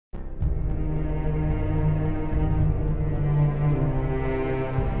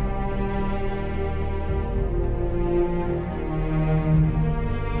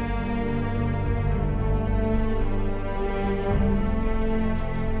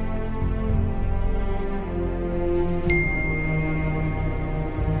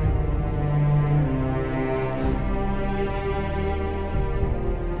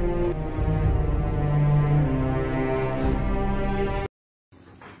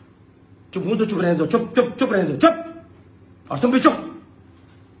चुप हूं तो चुप रहने दो, चुप चुप चुप रहने दो, चुप। और तुम भी चुप।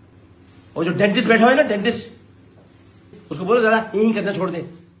 और जो डेंटिस्ट बैठा है ना, डेंटिस्ट, उसको बोलो ज्यादा यही करना छोड़ दे।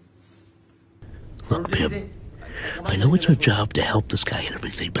 Look, Pip, I know it's our job to help this guy and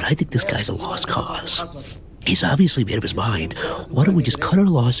everything, but I think this guy's a lost cause. He's obviously made up his mind. Why don't we just cut our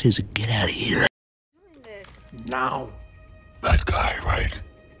losses and get out of here? Now. That guy, right?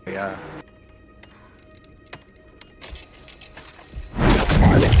 Yeah.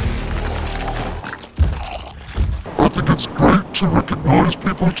 I think it's great to recognize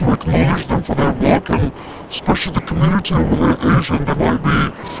people, to acknowledge them for their work, and especially the community over there, Asian. They might be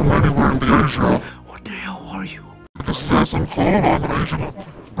from anywhere in the Asia. What the hell are you? This is Hassan Khan. I'm an Asian,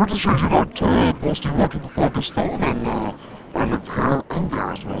 British Asian actor, mostly working for Pakistan, and I live here and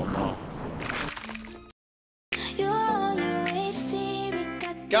there as well now.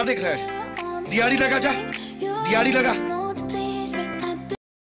 क्या देख रहा है? दियाड़ी लगा जा, दियाड़ी लगा।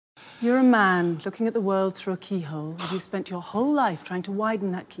 You're a man looking at the world through a keyhole, and you've spent your whole life trying to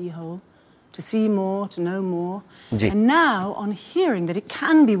widen that keyhole, to see more, to know more. And now, on hearing that it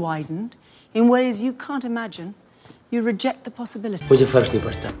can be widened in ways you can't imagine, you reject the possibility. मुझे फर्क नहीं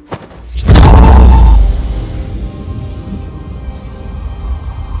पड़ता।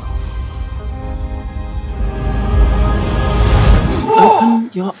 Open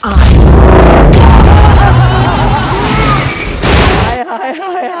your eyes.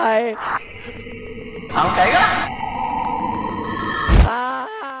 Hi. हम कहेगा?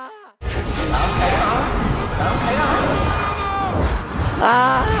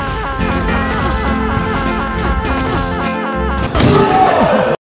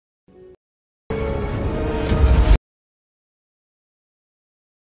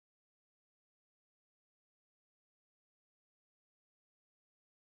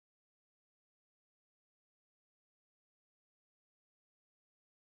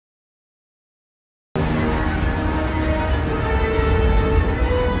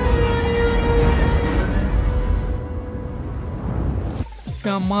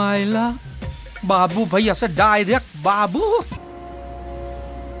 मायला बाबू भैया से direct Babu.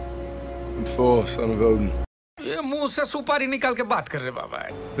 Thor, son of Odin. ये मुंह से सुपारी निकाल के बात कर रहे बाबा।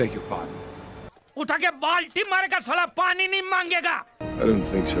 Beg your pardon. उठा के बाल्टी मारेगा, साला पानी नहीं मांगेगा। I don't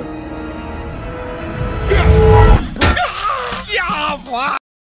think so. क्या बात?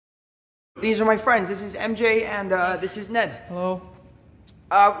 These are my friends. This is MJ and this is Ned. Hello.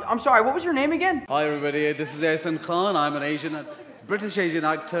 I'm sorry, what was your name again? Hi everybody, this is Hassan Khan. I'm an British Asian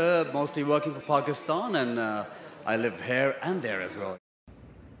actor, mostly working for Pakistan, and I live here and there as well.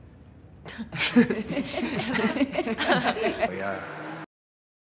 Oh, yeah.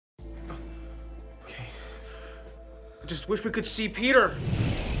 Okay. I just wish we could see Peter.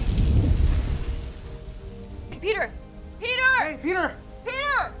 Peter! Peter! Hey, Peter!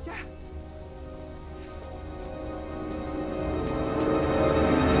 Peter! Yeah.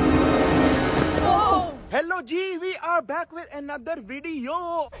 Hello G, we are back with another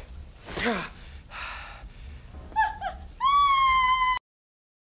video.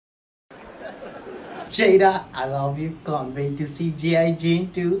 Jada, I love you. Can't wait to see G.I. Jane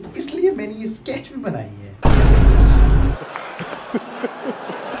 2. इसलिए मैंने ये sketch भी बनाई है.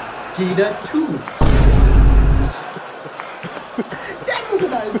 Jada 2. That was a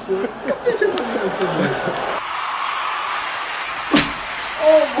nice show.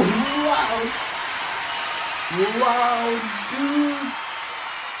 Oh wow! Wow, dude!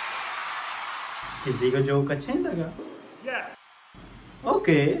 किसी को joke अच्छा नहीं लगा? Yeah.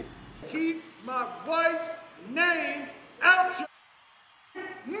 Okay. Keep my wife's name out your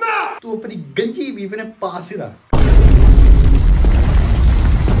mouth. तू अपनी गंजी भी अपने पास ही रख.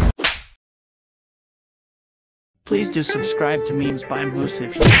 Please do subscribe to Memes by Musa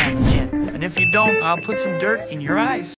if you haven't yet. And if you don't, I'll put some dirt in your eyes.